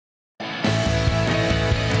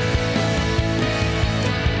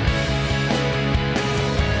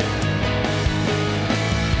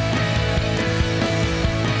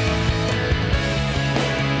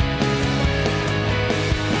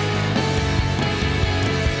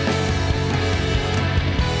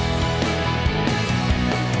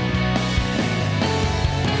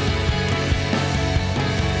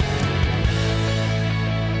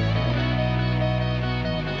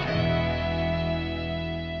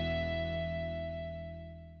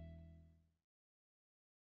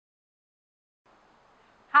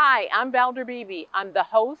Hi, I'm Valder Beebe. I'm the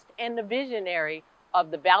host and the visionary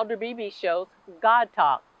of the Valder Beebe Show's God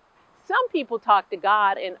Talk. Some people talk to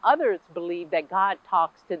God and others believe that God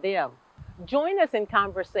talks to them. Join us in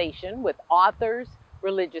conversation with authors,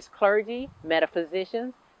 religious clergy,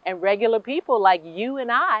 metaphysicians, and regular people like you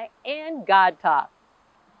and I and God Talk.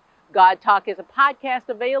 God Talk is a podcast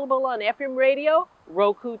available on FM radio,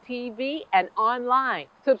 Roku TV, and online.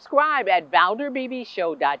 Subscribe at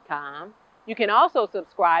ValderBeebeShow.com. You can also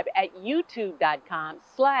subscribe at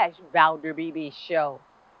YouTube.com/ValderBeebeShow.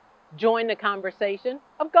 Join the conversation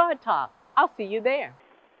of God Talk. I'll see you there.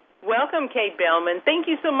 Welcome, Kate Bellman. Thank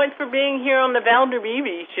you so much for being here on the Valder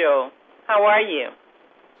Beebe Show. How are you?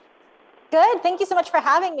 Good. Thank you so much for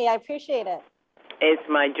having me. I appreciate it. It's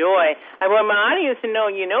my joy. I want my audience to know,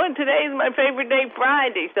 and today is my favorite day,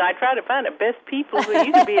 Friday, so I try to find the best people so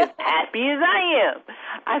you can be as happy as I am.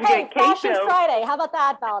 Hey, Fashion Friday. How about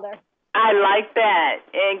that, Valder? I like that.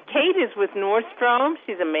 And Kate is with Nordstrom.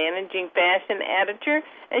 She's a managing fashion editor,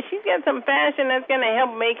 and she's got some fashion that's going to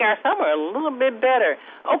help make our summer a little bit better.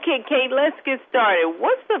 Okay, Kate, let's get started.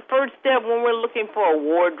 What's the first step when we're looking for a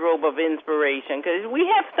wardrobe of inspiration? Because we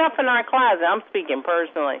have stuff in our closet. I'm speaking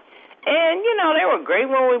personally. And, they were great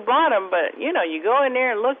when we bought them, but, you go in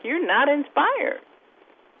there and look, you're not inspired.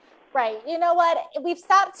 Right. You know what? We've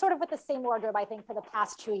sat sort of with the same wardrobe, I think, for the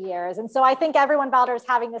past 2 years. And so I think everyone, Valder, is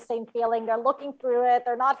having the same feeling. They're looking through it.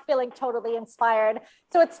 They're not feeling totally inspired.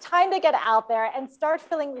 So it's time to get out there and start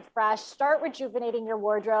feeling refreshed, start rejuvenating your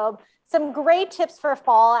wardrobe. Some great tips for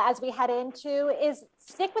fall as we head into is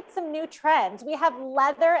stick with some new trends. We have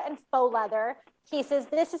leather and faux leather pieces.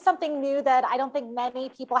 This is something new that I don't think many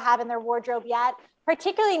people have in their wardrobe yet,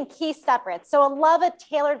 particularly in key separates. So I love a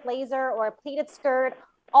tailored blazer or a pleated skirt,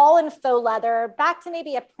 all in faux leather, back to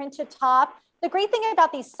maybe a printed top. The great thing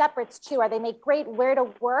about these separates too are they make great wear to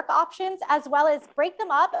work options, as well as break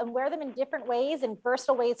them up and wear them in different ways and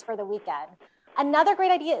versatile ways for the weekend. Another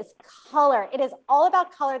great idea is color. It is all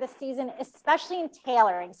about color this season, especially in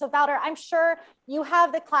tailoring. So Valder, I'm sure you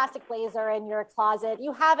have the classic blazer in your closet.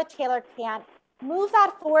 You have a tailored pant. Move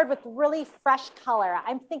that forward with really fresh color.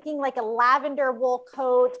 I'm thinking like a lavender wool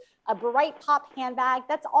coat, a bright pop handbag.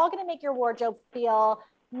 That's all going to make your wardrobe feel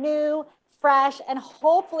new, fresh, and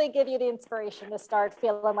hopefully give you the inspiration to start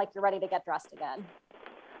feeling like you're ready to get dressed again.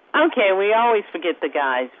 Okay, we always forget the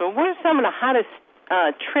guys, but what are some of the hottest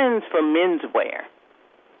trends for menswear?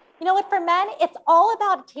 You know what, for men, it's all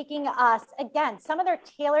about taking again, some of their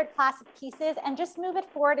tailored classic pieces and just move it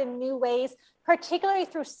forward in new ways, particularly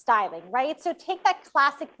through styling, right? So take that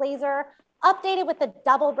classic blazer, update it with a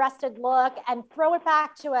double-breasted look, and throw it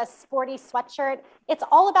back to a sporty sweatshirt. It's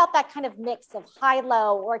all about that kind of mix of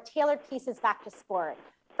high-low or tailored pieces back to sport.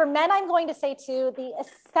 For men, I'm going to say too, the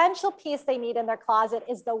essential piece they need in their closet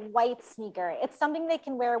is the white sneaker. It's something they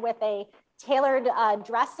can wear with a tailored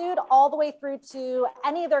dress suit all the way through to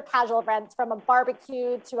any of their casual events, from a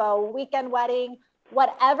barbecue to a weekend wedding,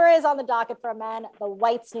 whatever is on the docket for men, the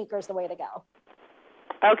white sneaker is the way to go.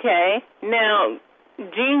 Okay. Now,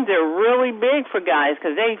 jeans are really big for guys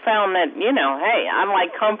because they found that, hey, I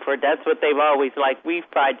like comfort. That's what they've always liked. We've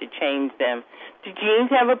tried to change them. Do jeans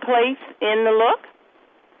have a place in the look?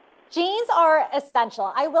 Jeans are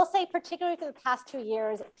essential. I will say, particularly through the past 2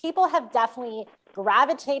 years, people have definitely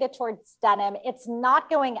gravitated towards denim. It's not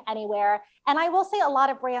going anywhere. And I will say a lot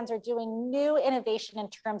of brands are doing new innovation in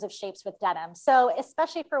terms of shapes with denim. So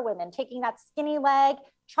especially for women, taking that skinny leg,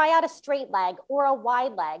 try out a straight leg or a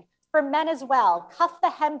wide leg. For men as well, cuff the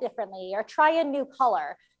hem differently or try a new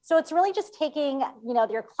color. So it's really just taking,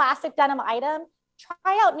 your classic denim item,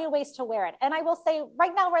 try out new ways to wear it. And I will say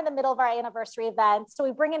right now we're in the middle of our anniversary event. So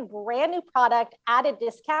we bring in brand new product at a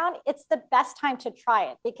discount. It's the best time to try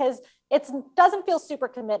it because it doesn't feel super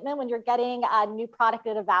commitment when you're getting a new product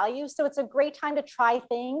at a value. So it's a great time to try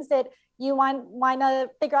things that you want to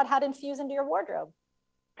figure out how to infuse into your wardrobe.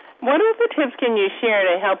 What other tips can you share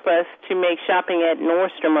to help us to make shopping at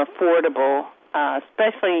Nordstrom affordable,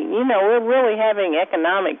 especially, we're really having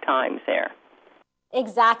economic times here?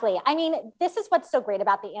 Exactly. I mean, this is what's so great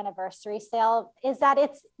about the anniversary sale is that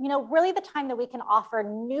it's, really the time that we can offer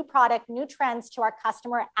new product, new trends to our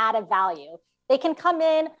customer at a value. They can come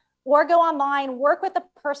in or go online, work with a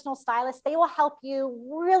personal stylist. They will help you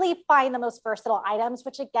really find the most versatile items,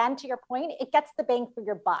 which again, to your point, it gets the bang for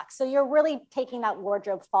your buck. So you're really taking that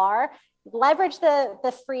wardrobe far. Leverage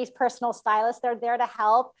the free personal stylist. They're there to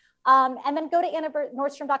help. And then go to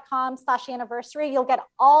Nordstrom.com/anniversary. You'll get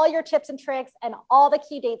all your tips and tricks and all the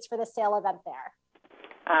key dates for the sale event there.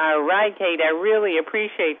 All right, Kate, I really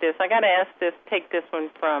appreciate this. I got to take this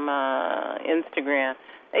one from Instagram.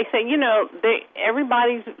 They say,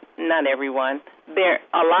 everybody's, not everyone,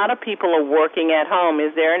 a lot of people are working at home.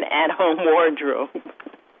 Is there an at-home wardrobe?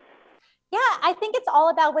 Yeah, I think it's all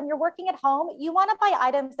about when you're working at home, you want to buy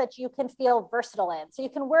items that you can feel versatile in. So you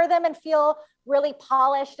can wear them and feel really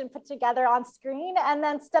polished and put together on screen, and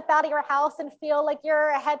then step out of your house and feel like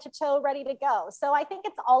you're head to toe ready to go. So I think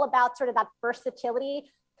it's all about sort of that versatility.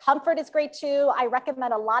 Comfort is great too. I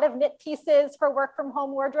recommend a lot of knit pieces for work from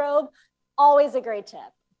home wardrobe. Always a great tip.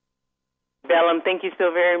 Bellum, thank you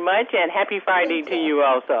so very much, and happy Friday to you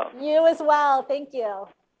also. You as well. Thank you.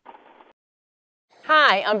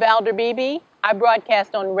 Hi, I'm Valder Beebe. I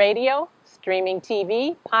broadcast on radio, streaming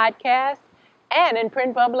TV, podcast, and in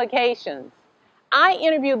print publications. I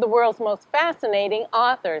interview the world's most fascinating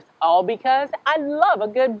authors, all because I love a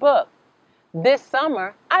good book. This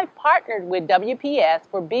summer, I partnered with WPS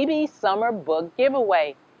for Beebe's Summer Book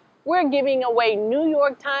Giveaway. We're giving away New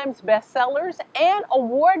York Times bestsellers and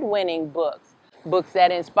award-winning books. Books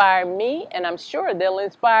that inspire me, and I'm sure they'll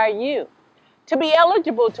inspire you. To be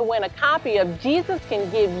eligible to win a copy of Jesus Can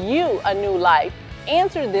Give You a New Life,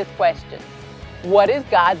 answer this question. What is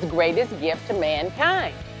God's greatest gift to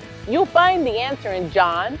mankind? You'll find the answer in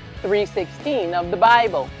John 3:16 of the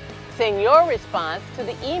Bible. Send your response to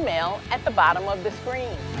the email at the bottom of the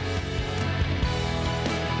screen.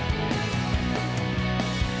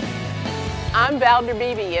 I'm Valder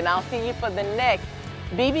Beebe, and I'll see you for the next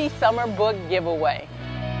Beebe Summer Book Giveaway.